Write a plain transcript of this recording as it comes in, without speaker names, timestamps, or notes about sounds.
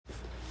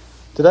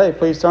Today,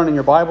 please turn in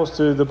your Bibles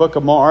to the book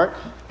of Mark,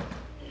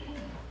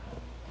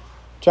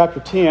 chapter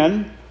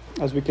 10,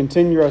 as we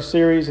continue our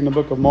series in the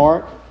book of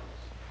Mark.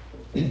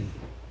 The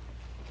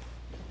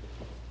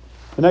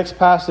next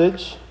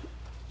passage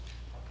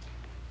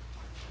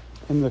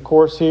in the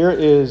course here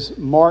is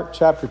Mark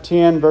chapter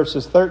 10,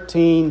 verses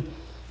 13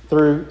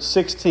 through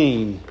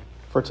 16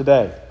 for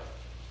today.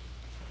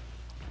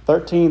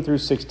 13 through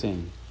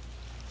 16.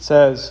 It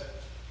says,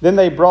 "Then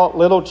they brought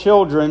little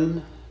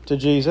children to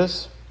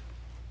Jesus,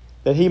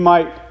 that he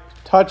might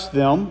touch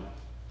them,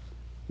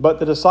 but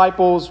the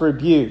disciples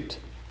rebuked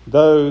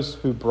those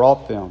who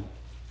brought them.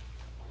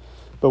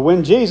 But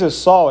when Jesus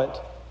saw it,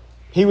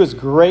 he was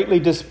greatly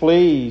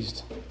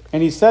displeased,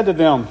 and he said to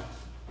them,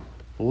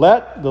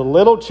 'Let the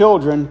little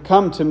children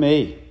come to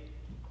me,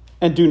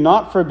 and do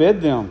not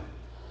forbid them,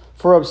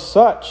 for of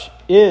such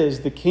is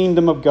the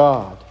kingdom of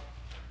God.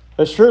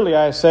 Assuredly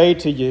I say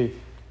to you,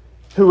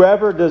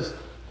 whoever does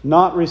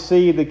not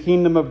receive the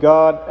kingdom of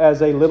God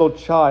as a little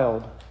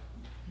child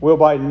will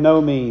by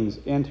no means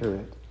enter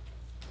it.'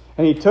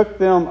 And he took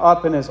them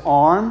up in his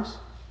arms,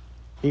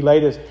 he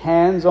laid his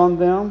hands on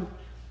them,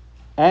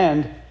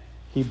 and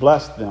he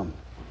blessed them."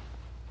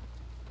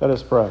 Let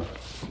us pray.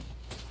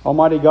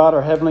 Almighty God,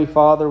 our Heavenly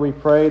Father, we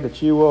pray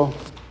that you will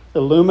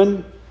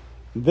illumine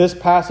this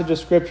passage of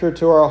Scripture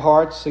to our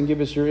hearts and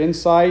give us your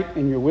insight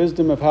and your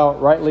wisdom of how it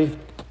rightly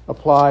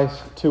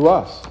applies to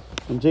us.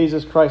 In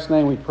Jesus Christ's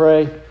name we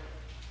pray.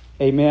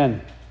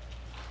 Amen.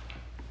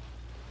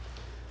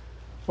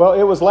 Well,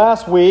 it was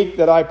last week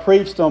that I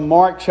preached on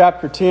Mark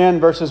chapter 10,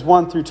 verses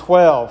 1 through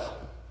 12,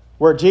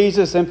 where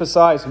Jesus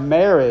emphasized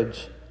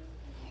marriage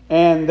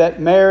and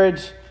that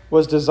marriage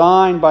was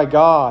designed by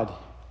God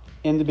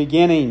in the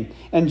beginning.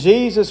 And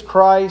Jesus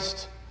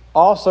Christ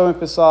also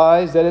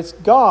emphasized that it's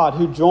God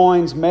who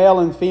joins male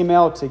and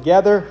female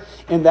together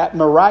in that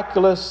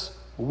miraculous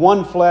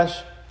one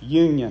flesh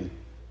union.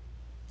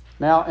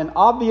 Now, an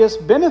obvious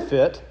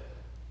benefit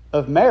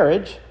of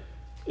marriage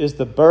is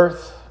the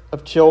birth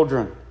of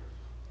children.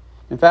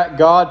 In fact,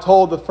 God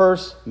told the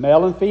first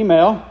male and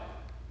female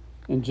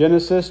in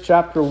Genesis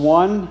chapter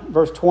 1,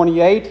 verse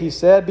 28, he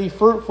said, "Be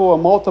fruitful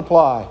and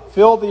multiply,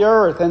 fill the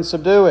earth and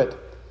subdue it."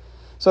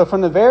 So from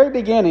the very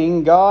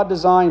beginning, God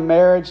designed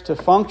marriage to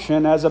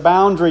function as a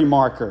boundary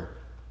marker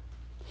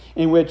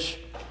in which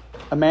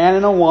a man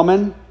and a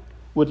woman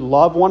would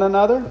love one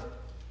another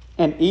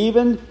and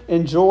even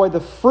enjoy the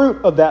fruit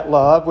of that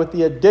love with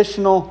the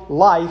additional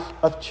life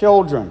of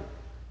children.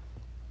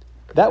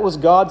 That was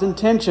God's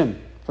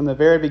intention from the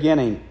very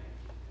beginning.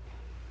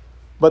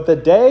 But the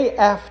day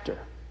after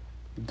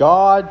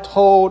God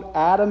told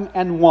Adam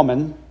and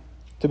woman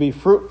to be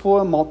fruitful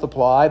and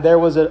multiply, there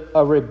was a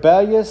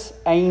rebellious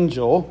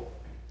angel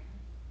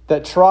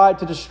that tried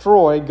to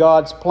destroy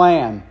God's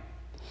plan.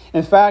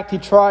 In fact, he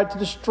tried to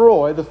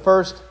destroy the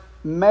first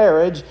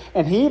marriage,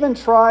 and he even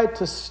tried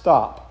to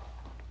stop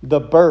the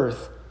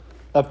birth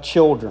of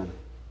children.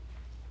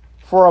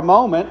 For a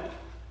moment,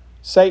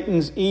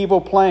 Satan's evil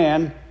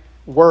plan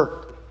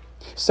worked.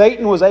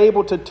 Satan was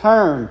able to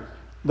turn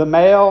the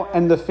male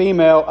and the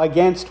female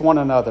against one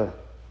another.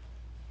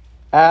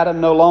 Adam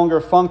no longer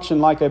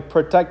functioned like a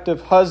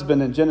protective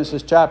husband in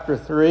Genesis chapter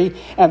 3,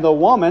 and the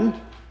woman,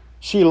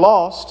 she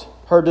lost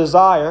her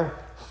desire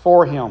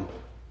for him.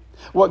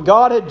 What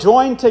God had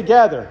joined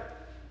together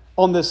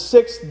on the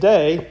 6th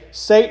day,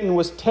 Satan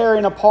was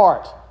tearing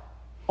apart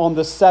on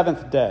the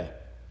 7th day.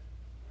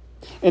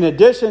 In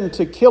addition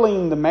to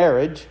killing the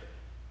marriage,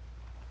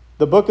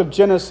 the book of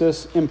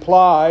Genesis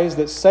implies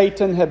that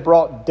Satan had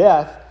brought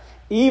death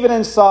even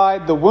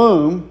inside the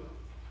womb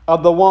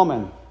of the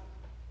woman.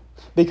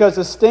 Because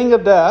of the sting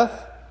of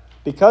death,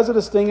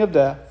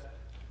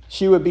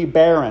 she would be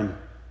barren.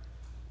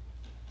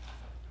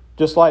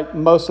 Just like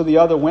most of the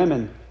other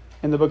women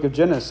in the book of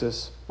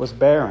Genesis was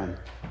barren.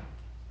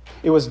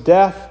 It was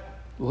death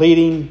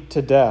leading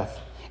to death.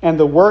 And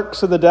the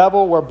works of the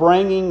devil were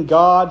bringing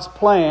God's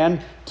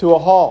plan to a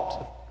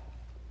halt.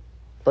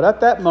 But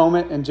at that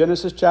moment in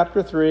Genesis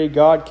chapter 3,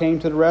 God came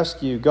to the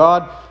rescue.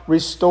 God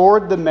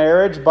restored the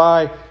marriage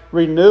by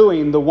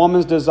renewing the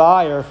woman's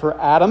desire for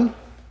Adam.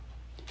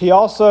 He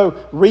also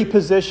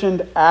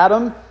repositioned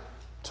Adam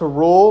to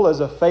rule as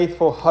a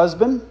faithful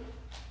husband.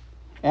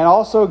 And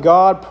also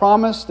God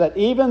promised that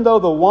even though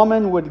the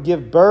woman would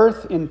give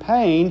birth in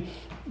pain,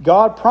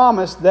 God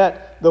promised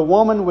that the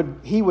woman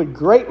he would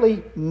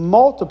greatly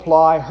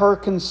multiply her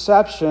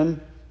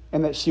conception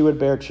and that she would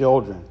bear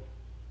children.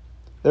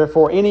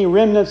 Therefore, any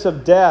remnants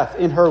of death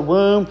in her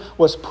womb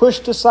was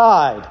pushed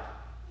aside.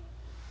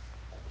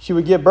 She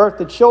would give birth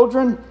to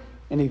children,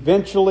 and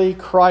eventually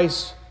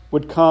Christ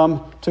would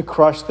come to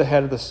crush the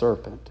head of the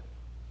serpent.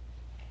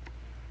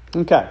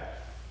 Okay,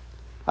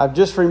 I've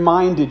just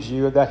reminded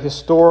you of that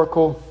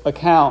historical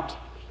account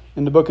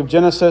in the book of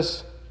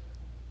Genesis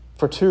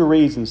for two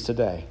reasons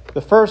today.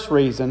 The first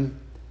reason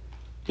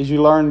is you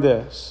learn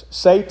this: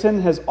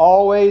 Satan has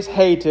always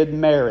hated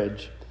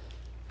marriage.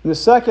 And the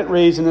second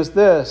reason is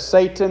this: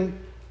 Satan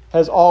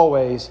has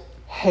always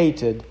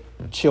hated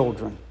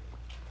children.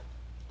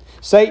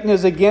 Satan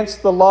is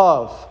against the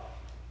love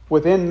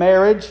within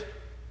marriage,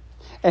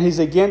 and he's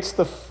against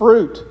the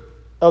fruit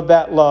of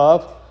that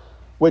love,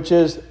 which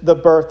is the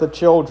birth of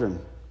children.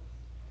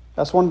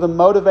 That's one of the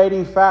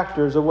motivating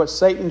factors of what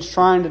Satan's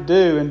trying to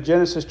do in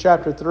Genesis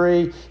chapter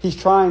 3. He's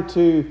trying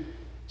to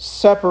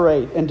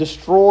separate and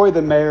destroy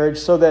the marriage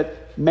so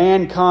that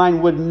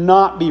mankind would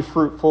not be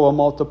fruitful and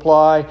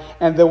multiply,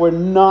 and there would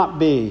not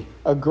be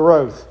a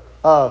growth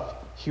of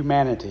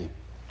humanity.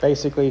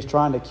 Basically, he's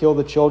trying to kill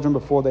the children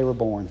before they were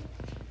born.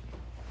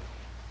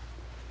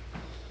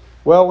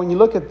 Well, when you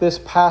look at this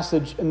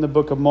passage in the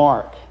book of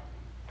Mark,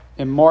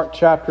 in Mark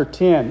chapter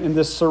 10, in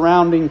this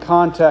surrounding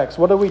context,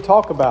 what did we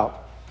talk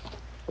about?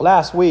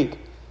 Last week,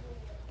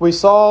 we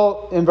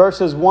saw in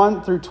verses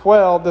 1 through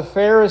 12, the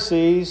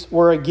Pharisees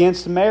were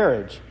against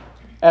marriage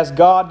as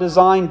God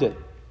designed it.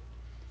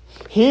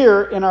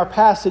 Here in our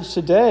passage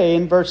today,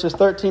 in verses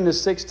 13 to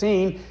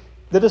 16,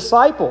 the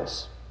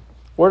disciples,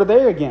 what are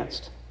they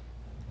against?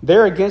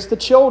 They're against the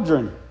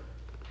children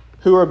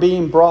who are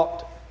being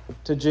brought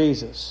to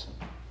Jesus.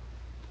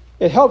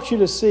 It helps you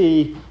to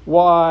see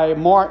why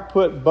Mark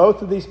put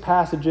both of these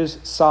passages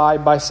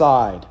side by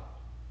side.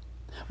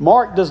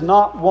 Mark does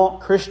not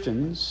want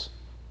Christians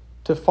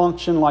to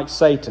function like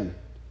Satan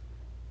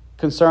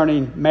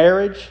concerning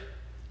marriage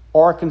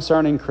or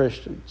concerning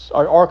Christians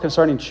or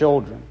concerning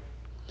children.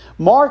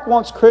 Mark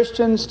wants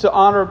Christians to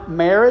honor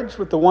marriage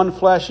with the one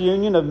flesh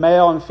union of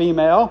male and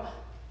female.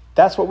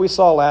 That's what we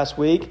saw last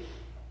week.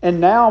 And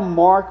now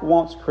Mark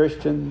wants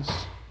Christians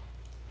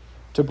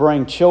to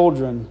bring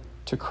children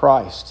to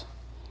Christ.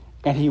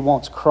 And he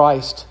wants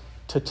Christ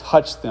to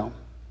touch them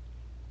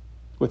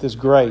with his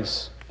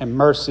grace and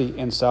mercy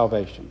and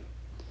salvation.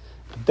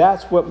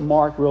 That's what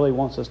Mark really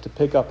wants us to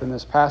pick up in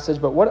this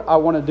passage. But what I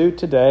want to do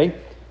today,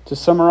 to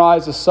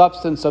summarize the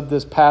substance of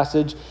this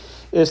passage,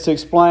 is to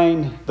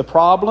explain the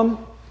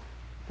problem,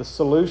 the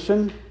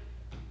solution,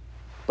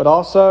 but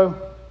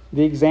also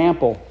the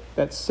example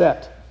that's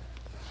set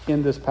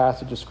in this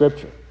passage of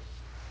Scripture.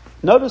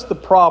 Notice the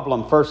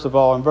problem, first of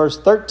all, in verse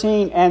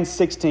 13 and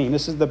 16.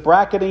 This is the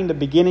bracketing, the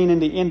beginning and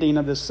the ending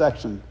of this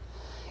section.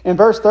 In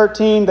verse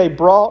 13, they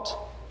brought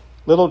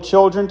little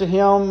children to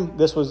him.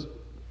 This was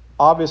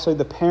obviously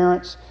the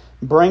parents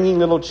bringing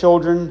little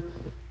children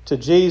to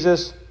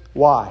Jesus.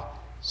 Why?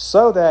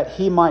 So that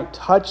he might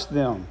touch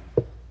them.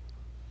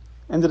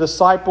 And the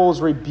disciples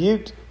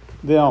rebuked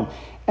them.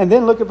 And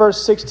then look at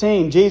verse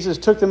 16. Jesus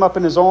took them up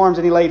in his arms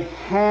and he laid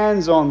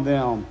hands on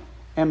them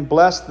and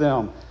blessed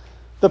them.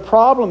 The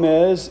problem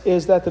is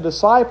that the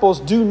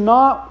disciples do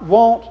not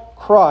want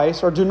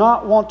Christ or do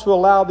not want to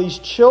allow these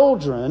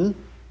children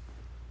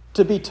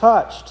to be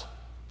touched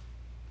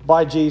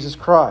by Jesus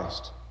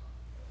Christ.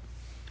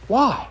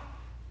 Why?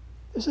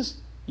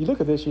 You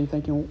look at this and you're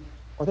thinking,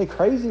 are they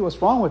crazy?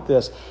 What's wrong with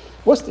this?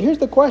 Here's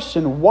the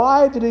question.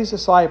 Why do these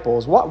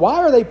disciples, why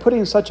are they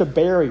putting such a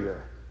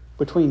barrier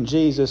between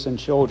Jesus and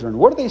children?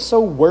 What are they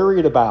so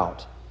worried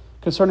about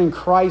concerning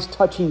Christ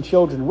touching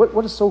children?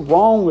 What is so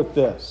wrong with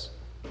this?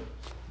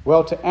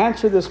 Well, to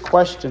answer this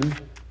question,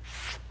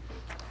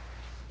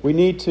 we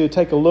need to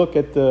take a look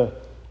at the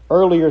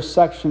earlier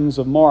sections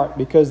of Mark,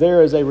 because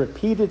there is a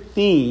repeated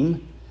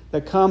theme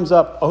that comes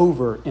up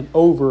over and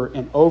over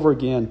and over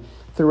again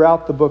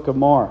throughout the book of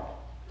Mark.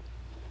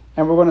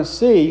 And we're going to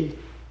see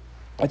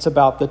it's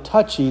about the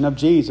touching of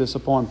Jesus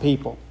upon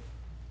people.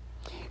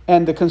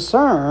 And the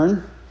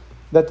concern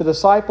that the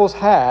disciples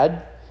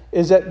had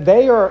is that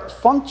they are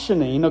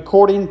functioning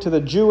according to the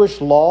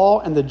Jewish law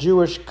and the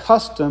Jewish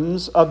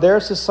customs of their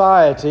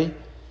society.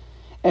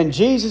 And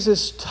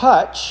Jesus'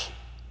 touch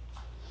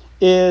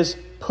is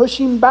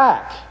pushing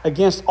back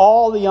against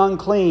all the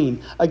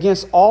unclean,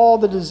 against all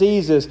the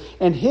diseases.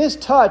 And his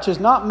touch is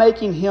not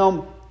making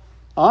him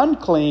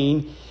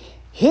unclean.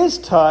 His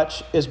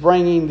touch is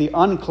bringing the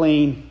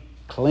unclean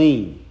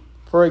clean.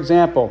 For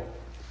example,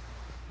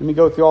 let me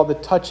go through all the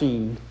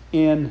touching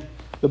in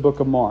the book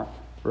of Mark.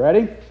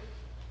 Ready?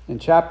 In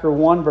chapter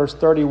 1, verse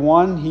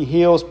 31, he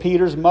heals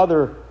Peter's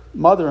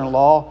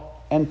mother-in-law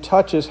and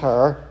touches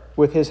her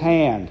with his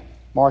hand.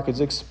 Mark is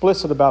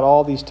explicit about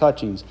all these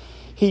touchings.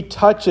 He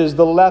touches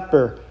the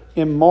leper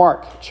in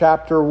Mark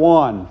chapter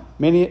 1.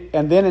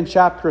 And then in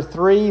chapter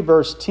 3,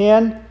 verse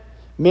 10,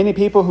 many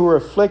people who were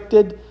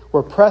afflicted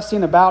were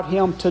pressing about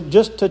him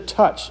to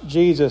touch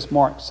Jesus,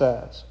 Mark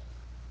says.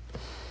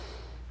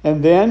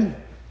 And then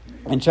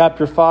in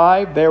chapter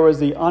 5, there was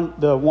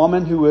the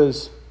woman who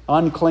was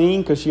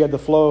unclean because she had the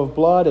flow of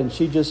blood, and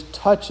she just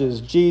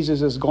touches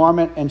Jesus'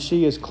 garment and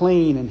she is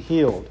clean and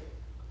healed.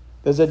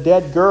 There's a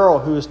dead girl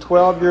who is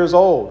 12 years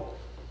old.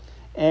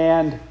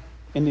 And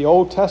in the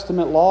Old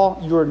Testament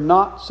law, you are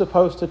not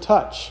supposed to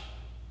touch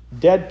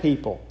dead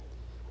people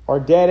or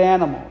dead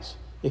animals.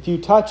 If you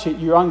touch it,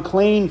 you're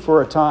unclean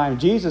for a time.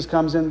 Jesus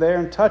comes in there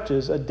and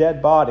touches a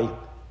dead body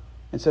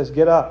and says,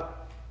 "Get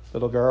up,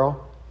 little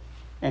girl."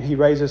 And he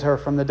raises her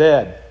from the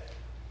dead.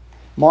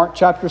 Mark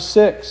chapter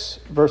 6,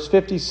 verse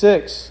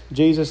 56,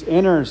 Jesus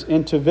enters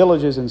into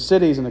villages and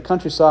cities in the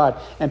countryside,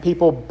 and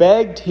people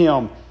begged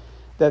him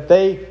that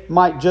they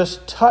might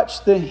just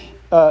touch the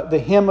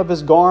hem of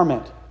his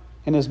garment.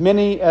 and as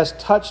many as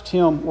touched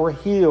him were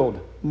healed,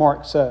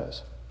 Mark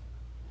says.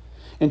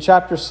 In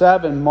chapter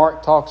 7,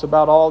 Mark talks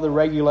about all the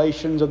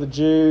regulations of the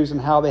Jews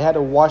and how they had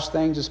to wash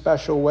things a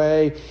special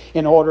way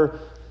in order,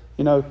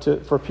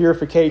 for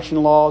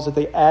purification laws that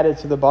they added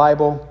to the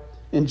Bible.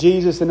 And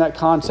Jesus, in that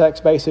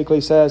context,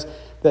 basically says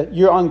that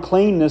your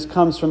uncleanness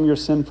comes from your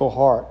sinful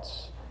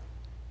hearts.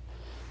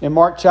 In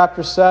Mark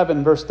chapter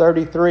 7, verse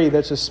 33,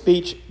 there's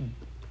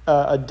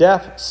a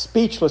deaf,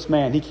 speechless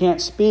man. He can't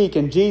speak,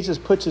 and Jesus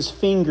puts his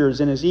fingers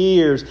in his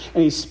ears,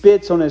 and he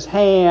spits on his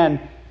hand,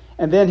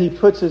 and then he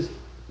puts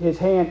his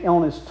hand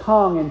on his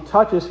tongue and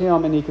touches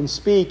him, and he can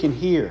speak and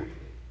hear.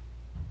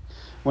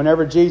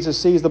 Whenever Jesus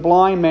sees the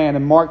blind man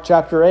in Mark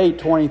chapter 8,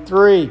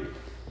 23,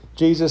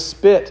 Jesus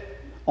spit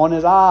on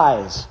his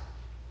eyes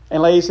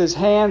and lays his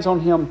hands on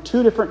him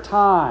 2 different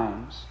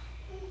times,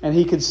 and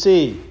he could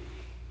see.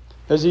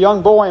 There's a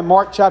young boy in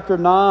Mark chapter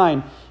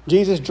 9.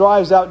 Jesus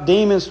drives out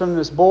demons from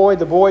this boy.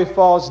 The boy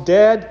falls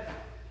dead.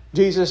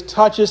 Jesus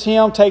touches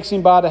him, takes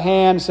him by the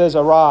hand, says,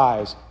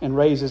 "Arise," and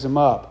raises him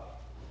up.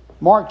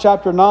 Mark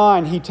chapter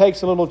 9, he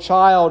takes a little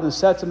child and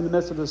sets him in the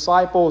midst of the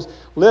disciples,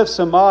 lifts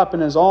him up in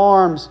his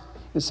arms,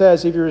 and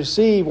says, "If you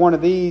receive one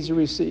of these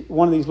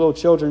little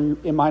children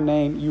in my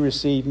name, you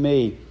receive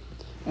me."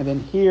 And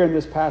then here in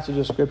this passage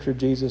of Scripture,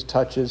 Jesus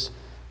touches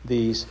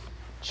these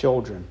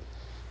children.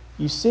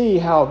 You see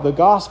how the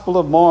Gospel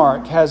of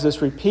Mark has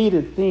this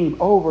repeated theme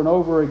over and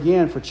over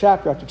again for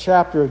chapter after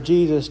chapter of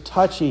Jesus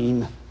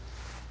touching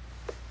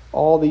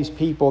all these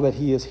people that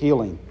he is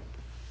healing.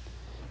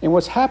 And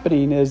what's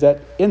happening is that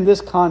in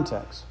this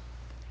context,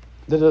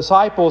 the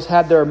disciples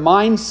had their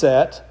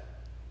mindset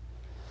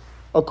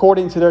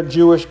according to their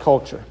Jewish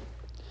culture.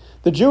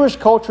 The Jewish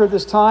culture of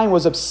this time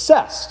was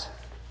obsessed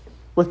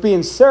with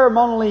being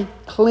ceremonially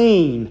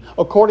clean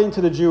according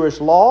to the Jewish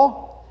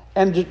law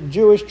and the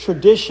Jewish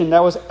tradition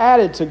that was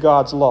added to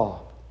God's law.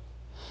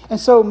 And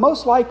so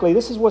most likely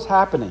this is what's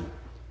happening.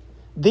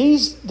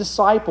 These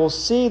disciples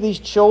see these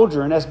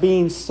children as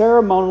being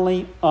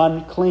ceremonially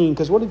unclean.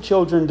 Because what do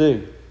children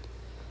do?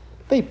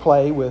 They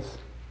play with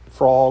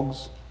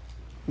frogs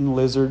and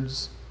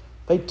lizards.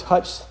 They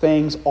touch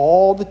things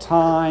all the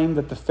time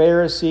that the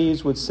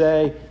Pharisees would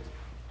say,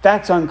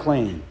 that's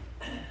unclean.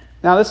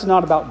 Now, this is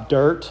not about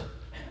dirt.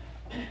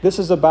 This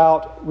is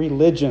about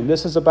religion.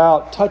 This is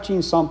about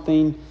touching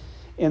something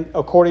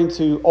according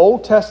to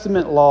Old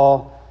Testament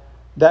law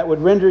that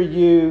would render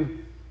you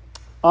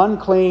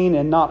unclean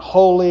and not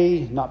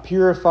holy, not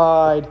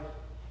purified,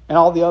 and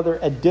all the other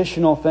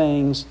additional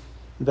things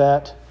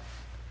that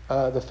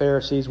the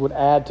Pharisees would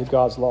add to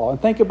God's law.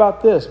 And think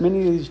about this.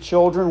 Many of these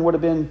children would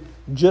have been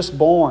just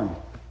born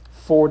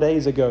 4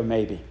 days ago,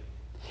 maybe.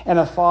 And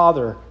a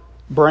father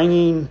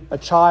bringing a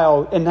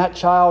child, and that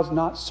child's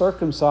not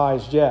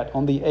circumcised yet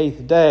on the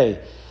 8th day.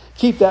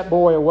 Keep that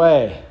boy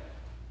away.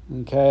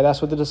 Okay,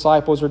 that's what the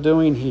disciples are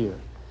doing here.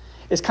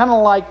 It's kind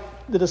of like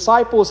the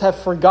disciples have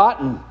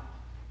forgotten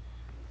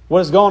what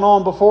has gone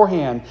on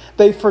beforehand.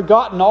 They've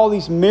forgotten all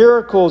these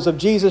miracles of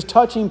Jesus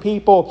touching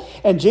people,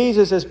 and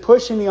Jesus is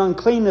pushing the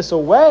uncleanness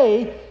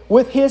away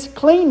with his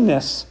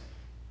cleanness.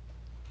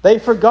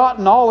 They've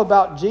forgotten all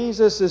about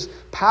Jesus'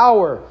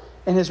 power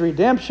and his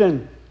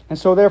redemption, and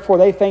so therefore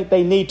they think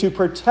they need to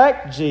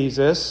protect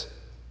Jesus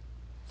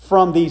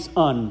from these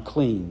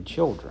unclean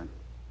children.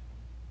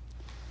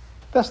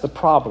 That's the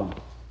problem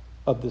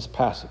of this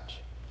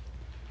passage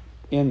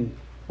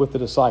with the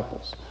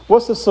disciples.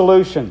 What's the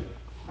solution?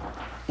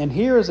 And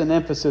here is an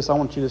emphasis I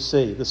want you to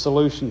see, the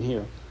solution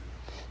here.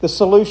 The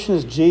solution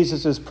is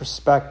Jesus'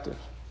 perspective.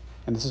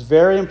 And this is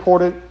very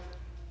important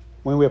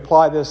when we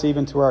apply this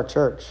even to our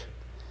church.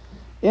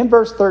 In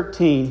verse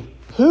 13,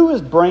 who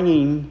is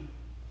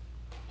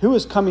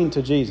coming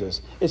to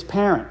Jesus? It's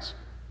parents.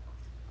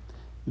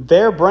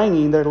 They're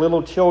bringing their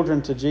little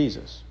children to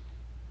Jesus.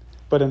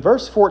 But in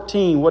verse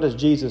 14, what does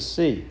Jesus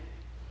see?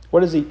 What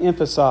does he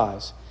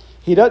emphasize?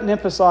 He doesn't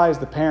emphasize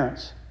the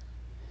parents.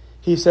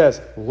 He says,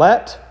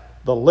 "Let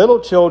the little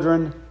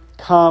children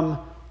come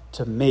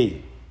to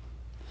me."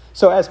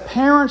 So as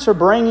parents are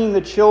bringing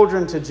the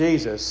children to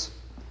Jesus,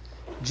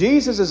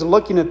 Jesus is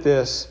looking at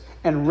this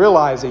and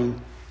realizing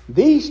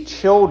these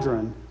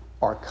children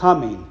are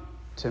coming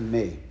to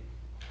me.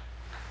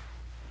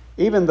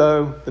 Even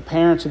though the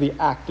parents are the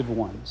active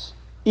ones,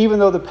 even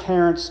though the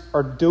parents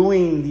are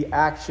doing the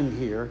action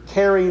here,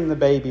 carrying the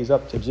babies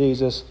up to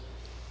Jesus,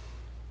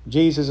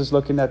 Jesus is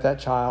looking at that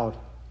child,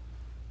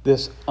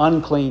 this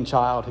unclean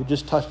child who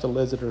just touched a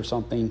lizard or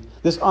something,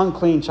 this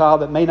unclean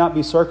child that may not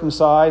be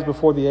circumcised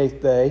before the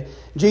 8th day.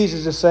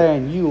 Jesus is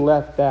saying, you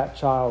let that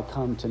child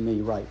come to me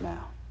right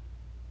now.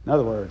 In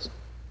other words,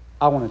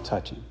 I want to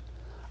touch him.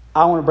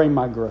 I want to bring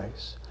my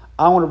grace.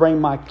 I want to bring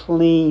my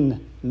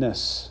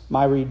cleanness,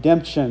 my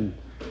redemption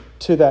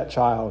to that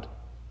child.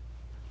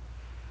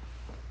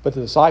 But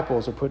the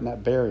disciples are putting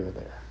that barrier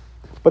there.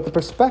 But the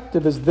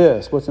perspective is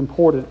this. What's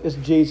important is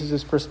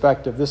Jesus'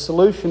 perspective. The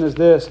solution is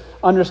this,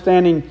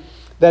 understanding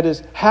that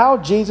is how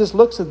Jesus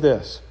looks at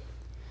this.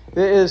 It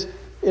is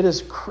It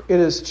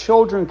is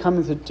children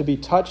coming to be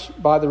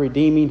touched by the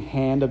redeeming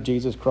hand of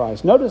Jesus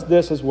Christ. Notice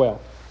this as well.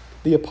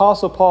 The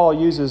Apostle Paul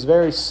uses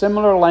very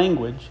similar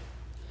language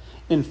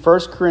in 1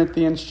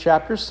 Corinthians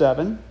chapter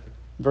 7,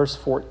 verse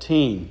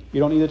 14. You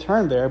don't need to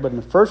turn there, but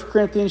in 1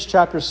 Corinthians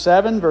chapter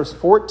 7, verse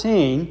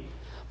 14,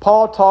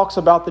 Paul talks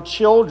about the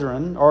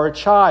children or a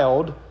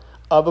child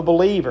of a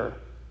believer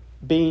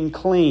being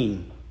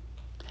clean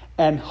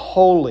and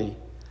holy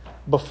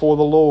before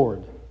the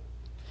Lord.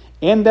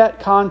 In that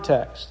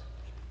context,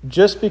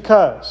 just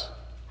because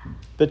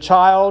the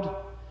child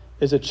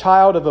is a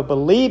child of a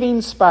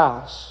believing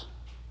spouse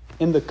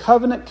in the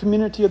covenant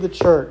community of the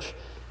church,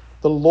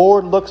 the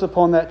Lord looks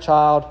upon that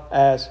child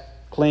as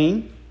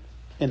clean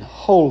and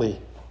holy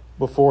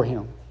before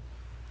Him.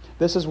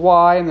 This is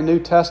why in the New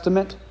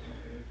Testament,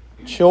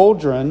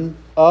 children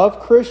of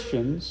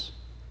Christians,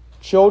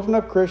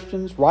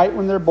 right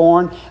when they're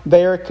born,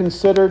 they are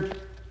considered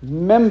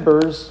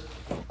members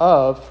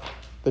of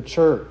the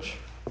church.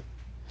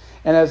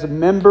 And as a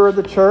member of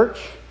the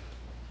church,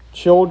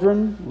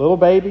 children, little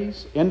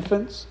babies,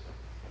 infants,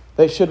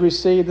 they should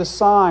receive the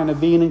sign of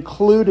being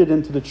included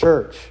into the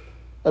church,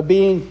 of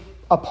being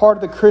a part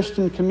of the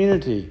Christian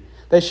community.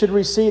 They should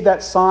receive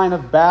that sign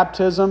of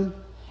baptism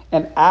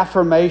and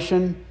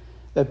affirmation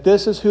that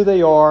this is who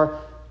they are,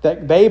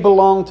 that they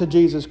belong to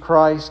Jesus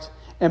Christ.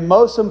 And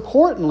most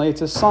importantly,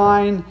 it's a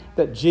sign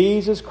that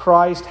Jesus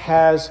Christ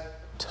has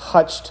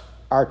touched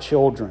our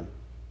children.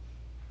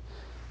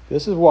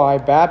 This is why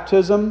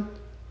baptism,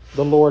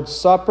 the Lord's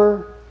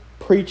Supper,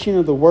 preaching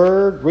of the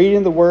Word,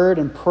 reading the Word,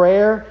 and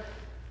prayer,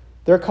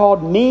 they're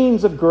called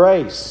means of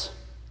grace.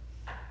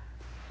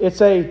 These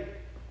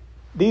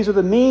are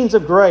the means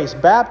of grace.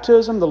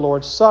 Baptism, the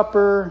Lord's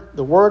Supper,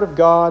 the Word of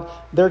God,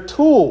 they're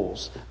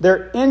tools,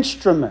 they're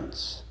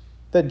instruments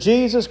that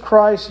Jesus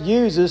Christ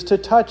uses to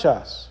touch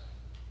us.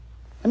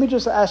 Let me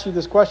just ask you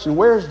this question.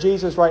 Where is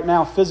Jesus right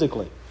now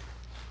physically?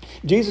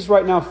 Jesus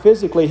right now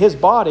physically, His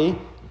body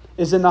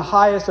is in the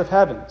highest of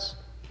heavens.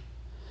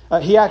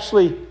 He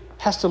actually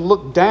has to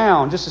look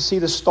down just to see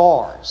the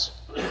stars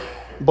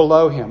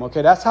below Him.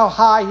 Okay, that's how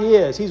high He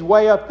is. He's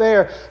way up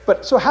there.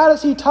 But so how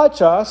does He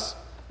touch us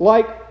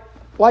like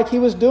He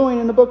was doing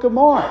in the book of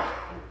Mark?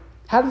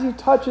 How does He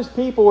touch His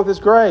people with His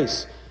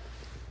grace?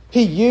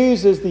 He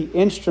uses the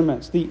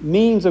instruments, the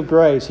means of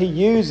grace. He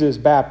uses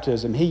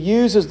baptism. He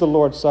uses the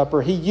Lord's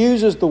Supper. He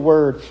uses the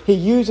Word. He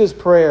uses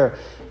prayer.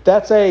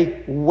 That's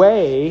a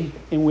way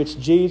in which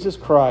Jesus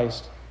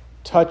Christ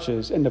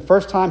touches. And the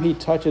first time He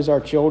touches our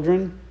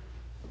children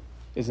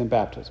is in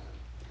baptism.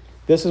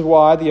 This is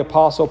why the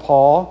Apostle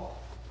Paul,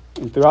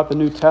 and throughout the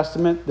New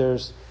Testament,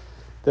 there's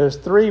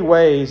three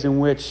ways in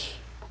which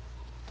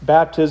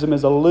baptism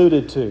is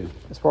alluded to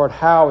as far as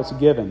how it's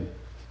given.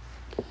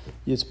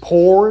 It's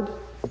poured,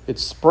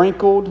 it's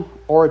sprinkled,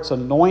 or it's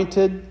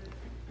anointed.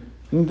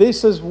 And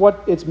this is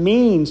what it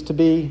means to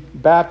be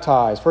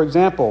baptized. For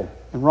example,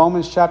 in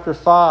Romans chapter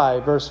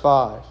 5, verse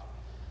 5,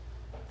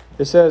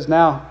 it says,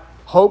 "Now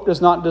hope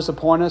does not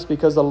disappoint us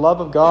because the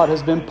love of God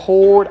has been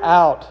poured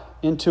out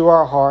into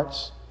our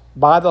hearts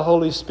by the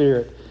Holy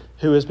Spirit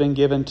who has been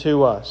given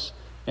to us."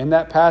 In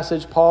that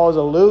passage, Paul is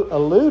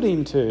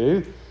alluding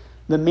to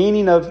the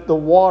meaning of the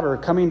water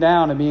coming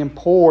down and being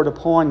poured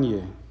upon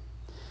you.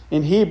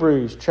 In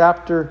Hebrews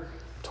chapter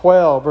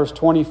 12, verse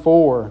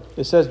 24,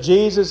 it says,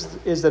 Jesus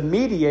is the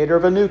mediator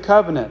of a new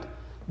covenant,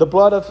 the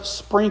blood of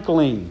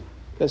sprinkling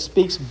that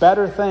speaks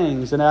better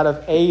things than that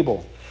of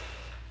Abel.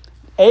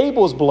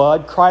 Abel's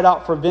blood cried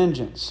out for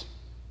vengeance.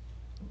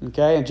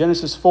 Okay, in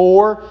Genesis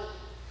 4,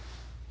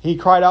 he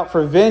cried out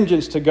for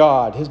vengeance to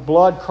God. His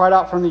blood cried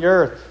out from the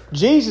earth.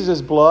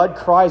 Jesus' blood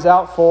cries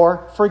out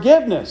for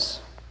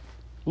forgiveness.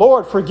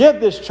 Lord, forgive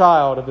this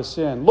child of his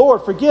sin.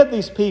 Lord, forgive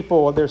these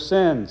people of their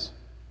sins.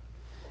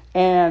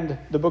 And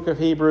the book of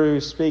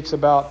Hebrews speaks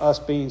about us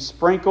being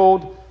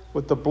sprinkled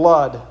with the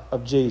blood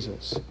of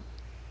Jesus.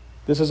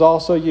 This is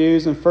also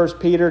used in 1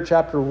 Peter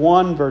chapter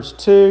 1, verse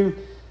 2,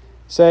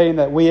 saying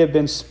that we have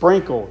been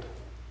sprinkled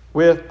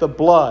with the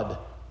blood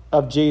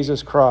of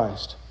Jesus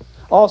Christ.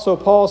 Also,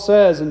 Paul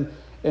says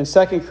in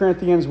 2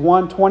 Corinthians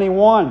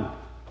 1:21,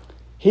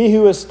 "He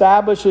who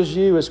establishes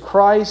you is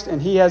Christ,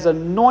 and he who has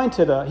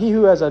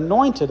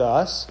anointed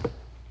us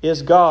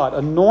is God."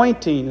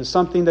 Anointing is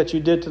something that you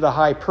did to the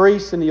high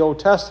priest in the Old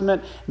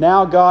Testament.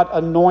 Now God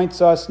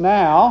anoints us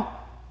now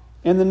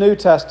in the New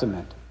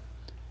Testament.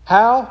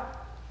 How?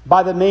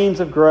 By the means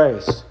of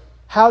grace.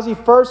 How does He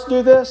first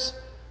do this?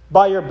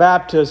 By your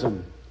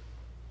baptism.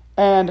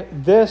 And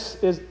this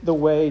is the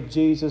way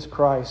Jesus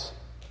Christ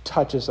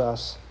touches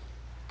us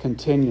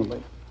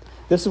continually.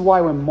 This is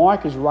why when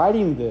Mark is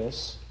writing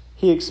this,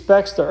 he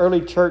expects the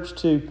early church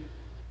to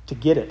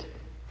get it.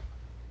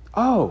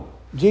 Oh,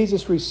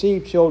 Jesus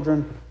received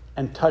children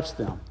and touched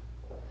them.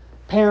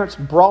 Parents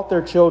brought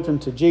their children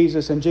to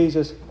Jesus and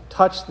Jesus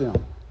touched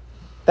them.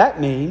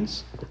 That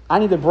means I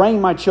need to bring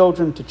my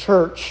children to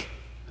church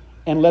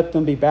and let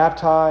them be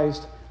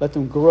baptized, let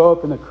them grow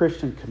up in the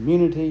Christian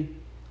community,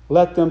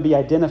 let them be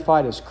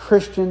identified as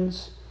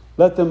Christians,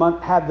 Let them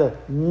have the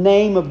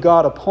name of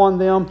God upon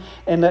them,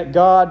 and let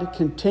God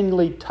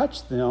continually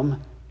touch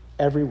them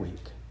every week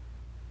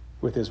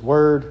with His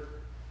Word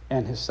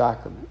and His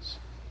sacraments.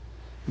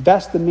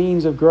 That's the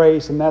means of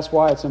grace, and that's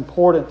why it's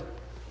important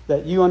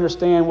that you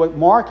understand what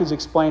Mark is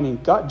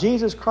explaining.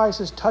 Jesus Christ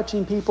is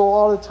touching people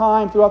all the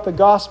time throughout the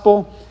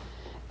gospel,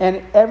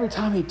 and every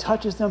time He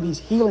touches them, He's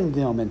healing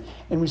them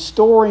and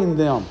restoring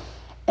them.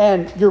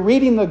 And you're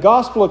reading the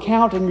gospel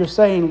account and you're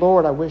saying,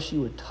 Lord, I wish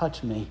you would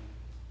touch me.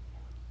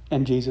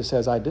 And Jesus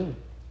says, I do.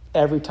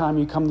 Every time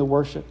you come to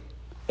worship,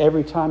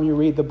 every time you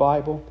read the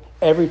Bible,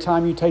 every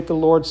time you take the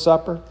Lord's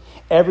Supper,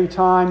 every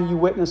time you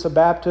witness a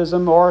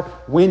baptism or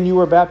when you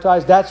were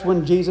baptized, that's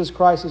when Jesus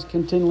Christ is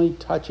continually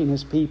touching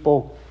His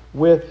people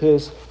with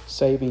His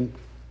saving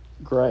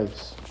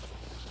grace.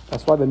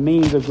 That's why the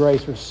means of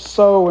grace are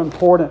so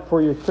important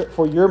for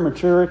your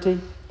maturity,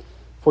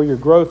 for your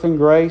growth in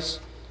grace,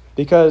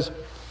 because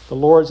the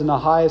Lord's in the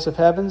highest of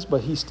heavens,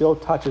 but He still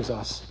touches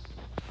us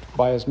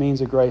by His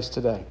means of grace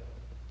today.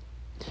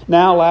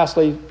 Now,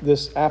 lastly,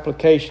 this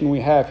application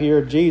we have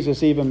here,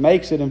 Jesus even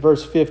makes it in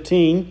verse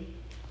 15,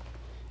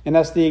 and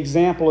that's the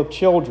example of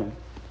children.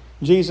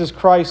 Jesus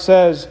Christ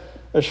says,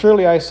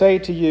 "Surely I say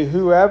to you,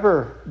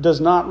 whoever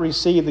does not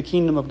receive the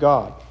kingdom of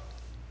God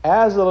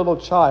as a little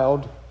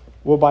child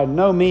will by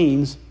no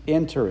means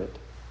enter it."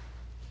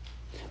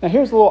 Now,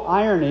 here's a little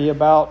irony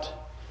about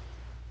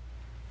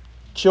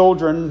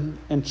children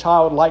and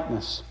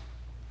childlikeness,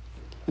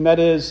 and that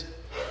is,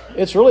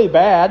 it's really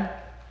bad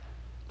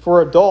for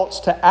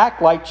adults to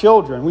act like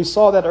children. We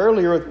saw that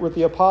earlier with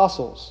the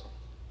apostles.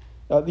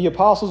 The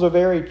apostles are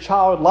very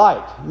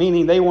childlike,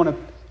 meaning they want to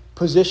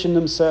position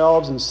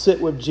themselves and sit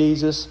with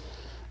Jesus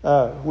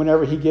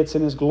whenever He gets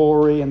in His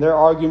glory, and they're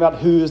arguing about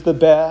who is the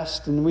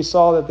best. And we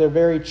saw that they're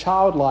very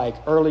childlike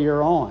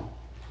earlier on.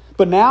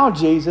 But now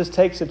Jesus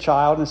takes a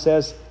child and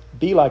says,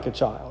 be like a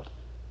child.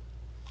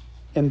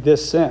 In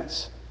this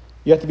sense,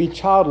 you have to be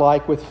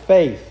childlike with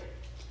faith.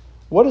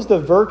 What is the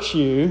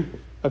virtue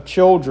of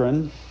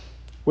children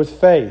with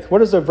faith?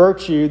 What is the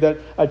virtue that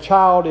a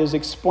child is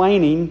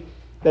explaining,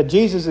 that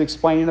Jesus is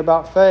explaining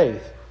about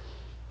faith?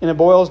 And it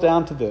boils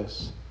down to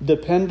this: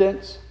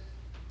 dependence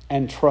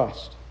and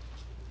trust.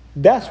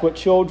 That's what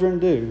children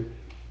do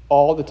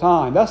all the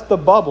time. That's the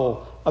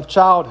bubble of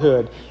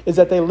childhood, is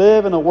that they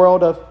live in a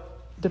world of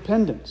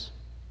dependence.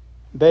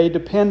 They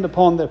depend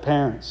upon their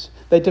parents.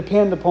 They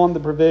depend upon the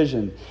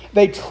provision.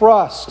 They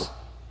trust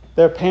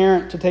their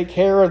parent to take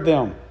care of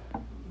them.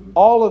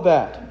 All of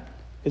that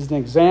is an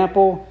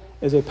example,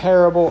 is a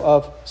parable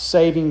of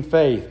saving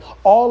faith.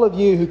 All of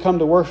you who come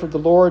to worship the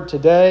Lord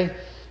today,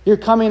 you're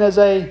coming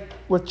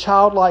with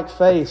childlike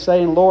faith,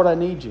 saying, Lord, I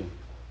need you.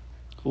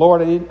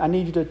 Lord, I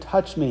need you to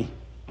touch me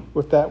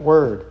with that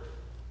word.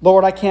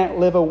 Lord, I can't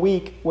live a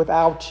week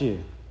without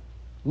you.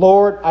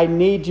 Lord, I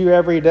need you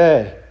every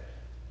day.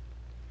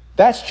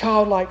 That's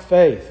childlike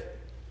faith.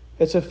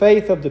 It's a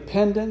faith of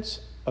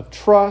dependence, of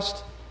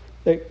trust,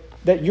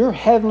 that your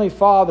Heavenly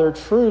Father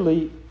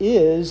truly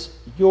is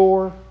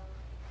your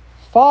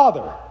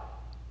Father.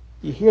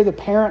 You hear the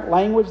parent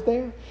language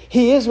there?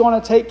 He is going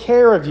to take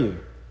care of you.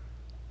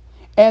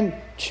 And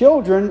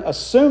children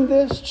assume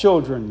this,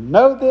 children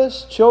know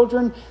this,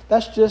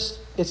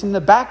 it's in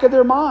the back of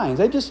their minds.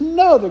 They just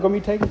know they're going to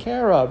be taken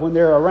care of when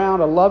they're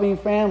around a loving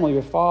family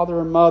with father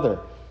and mother.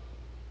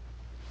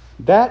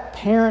 That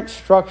parent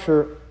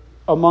structure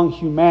among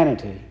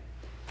humanity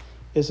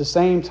is the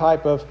same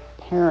type of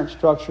parent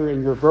structure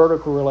in your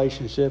vertical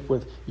relationship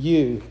with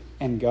you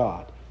and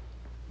God.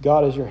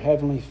 God is your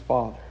Heavenly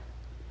Father,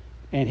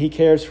 and He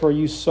cares for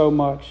you so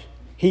much.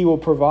 He will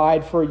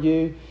provide for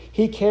you.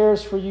 He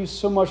cares for you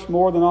so much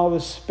more than all the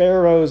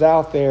sparrows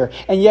out there,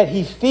 and yet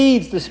He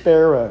feeds the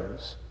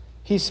sparrows.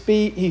 He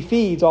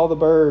feeds all the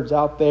birds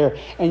out there,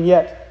 and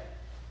yet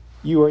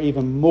you are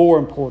even more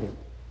important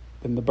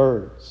than the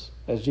birds,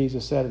 as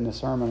Jesus said in the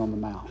Sermon on the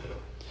Mount.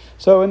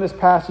 So in this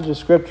passage of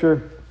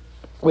Scripture,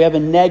 we have a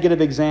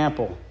negative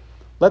example.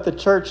 Let the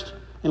church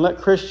and let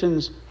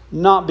Christians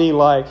not be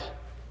like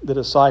the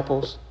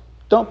disciples.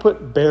 Don't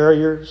put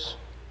barriers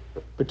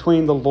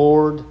between the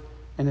Lord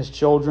and His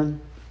children.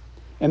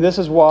 And this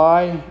is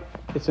why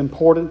it's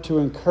important to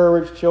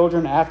encourage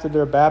children after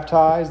they're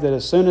baptized, that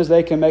as soon as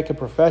they can make a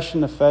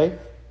profession of faith,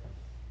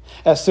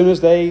 as soon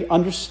as they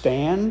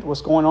understand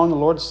what's going on in the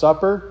Lord's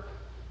Supper,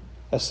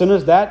 as soon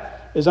as that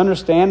is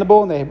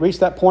understandable and they reach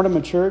that point of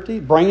maturity,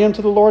 bring them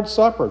to the Lord's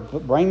Supper.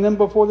 Bring them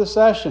before the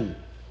session.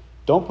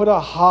 Don't put a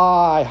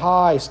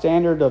high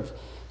standard of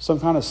some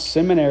kind of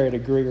seminary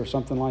degree or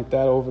something like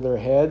that over their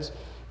heads.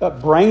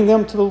 Bring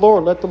them to the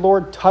Lord. Let the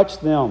Lord touch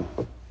them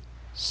as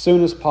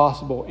soon as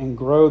possible and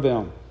grow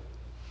them.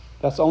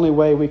 That's the only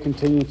way we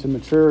continue to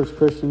mature as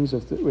Christians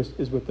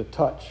is with the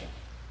touch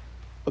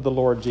of the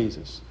Lord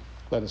Jesus.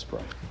 Let us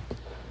pray.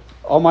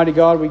 Almighty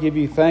God, we give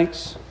you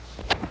thanks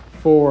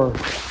for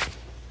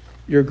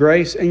your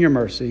grace and your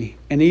mercy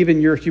and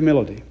even your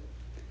humility.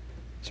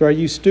 So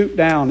you stoop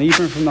down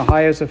even from the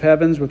highest of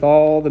heavens with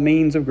all the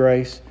means of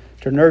grace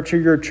to nurture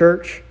your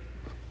church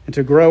and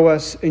to grow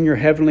us in your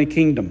heavenly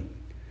kingdom.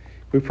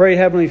 We pray,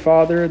 Heavenly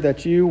Father,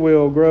 that you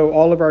will grow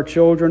all of our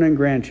children and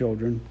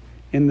grandchildren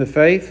in the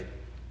faith.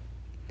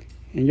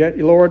 And yet,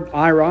 Lord,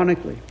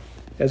 ironically,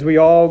 as we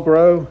all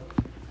grow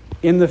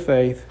in the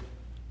faith,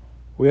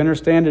 we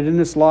understand that in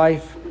this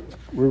life,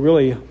 we're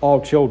really all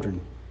children.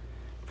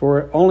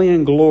 For only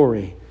in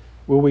glory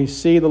will we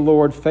see the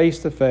Lord face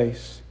to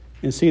face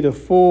and see the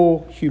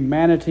full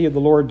humanity of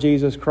the Lord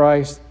Jesus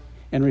Christ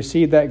and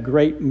receive that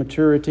great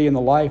maturity in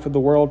the life of the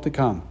world to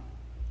come.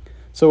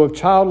 So with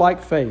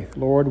childlike faith,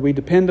 Lord, we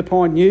depend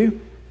upon you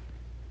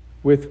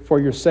for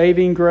your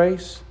saving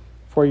grace,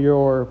 for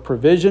your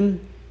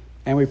provision,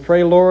 and we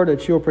pray, Lord,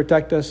 that you'll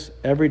protect us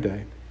every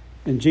day.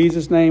 In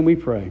Jesus' name we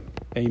pray.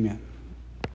 Amen.